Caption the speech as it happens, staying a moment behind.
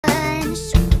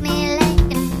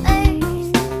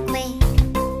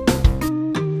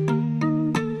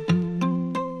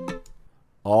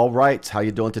All right, how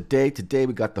you doing today? Today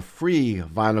we got the free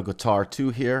Vinyl Guitar 2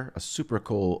 here, a super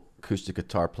cool acoustic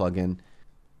guitar plugin.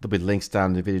 There'll be links down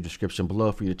in the video description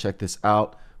below for you to check this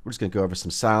out. We're just gonna go over some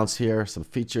sounds here, some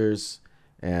features,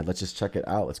 and let's just check it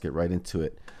out. Let's get right into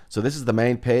it. So this is the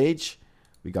main page.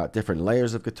 We got different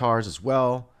layers of guitars as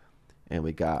well, and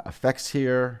we got effects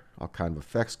here, all kind of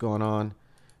effects going on.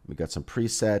 We got some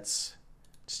presets.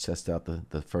 Just test out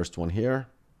the first one here.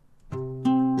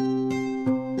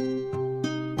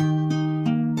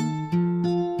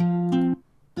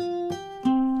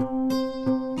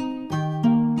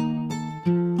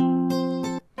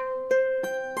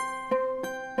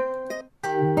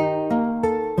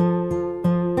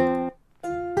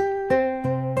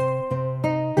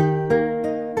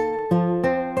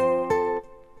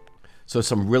 So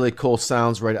some really cool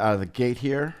sounds right out of the gate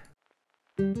here.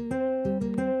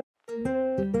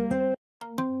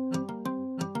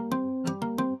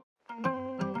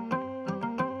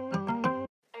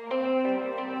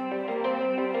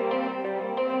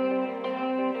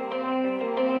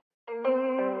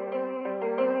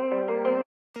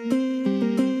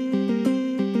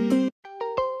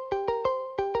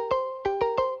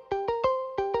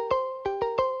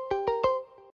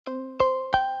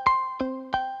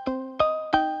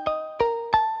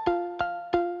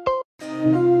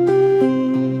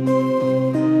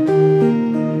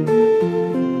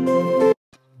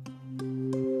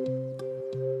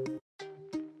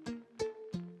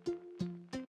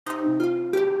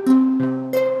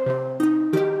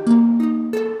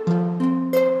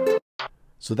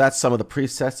 So that's some of the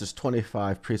presets. There's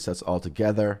 25 presets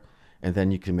altogether, and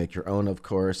then you can make your own, of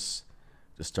course.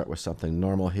 Just start with something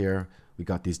normal here. We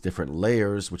got these different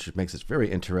layers, which makes it very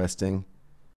interesting.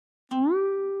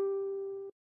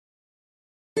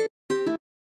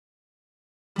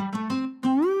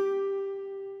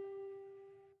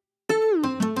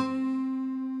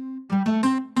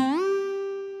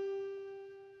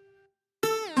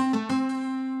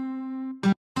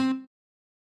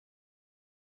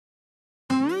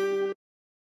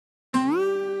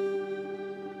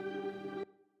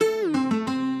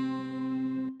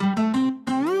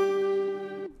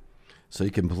 So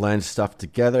you can blend stuff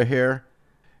together here.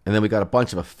 And then we got a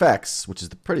bunch of effects, which is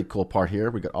the pretty cool part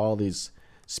here. We got all these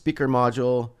speaker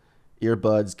module,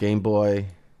 earbuds, Game Boy.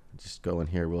 Just go in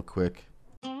here real quick.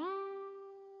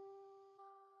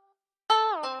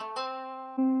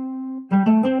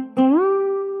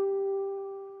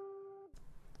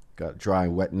 Got dry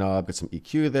and wet knob, got some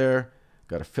EQ there.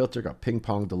 Got a filter, got ping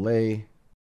pong delay.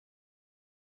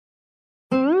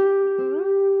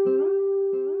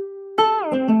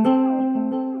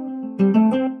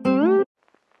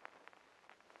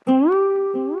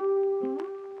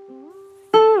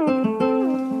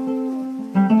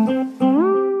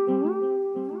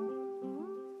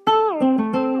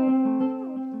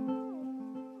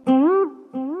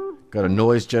 Got a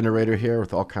noise generator here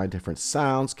with all kinds of different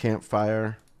sounds,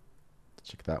 campfire.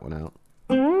 Check that one out.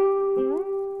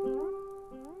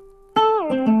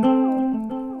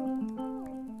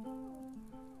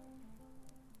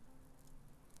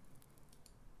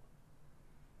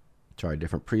 Try a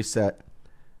different preset.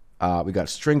 We got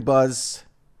string buzz.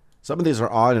 Some of these are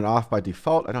on and off by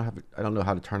default. I don't know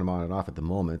how to turn them on and off at the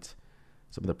moment.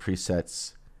 Some of the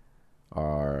presets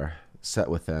are set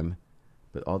with them,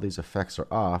 but all these effects are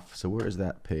off. So where is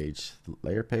that page? The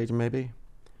layer page maybe?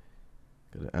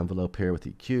 Got an envelope here with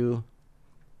EQ.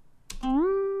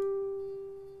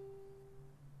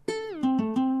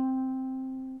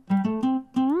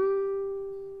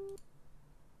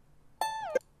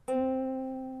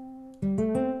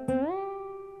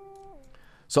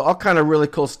 So all kind of really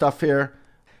cool stuff here.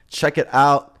 Check it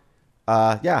out.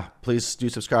 Yeah, please do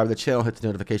subscribe to the channel. Hit the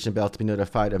notification bell to be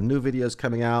notified of new videos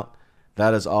coming out.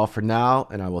 That is all for now,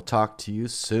 and I will talk to you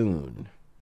soon.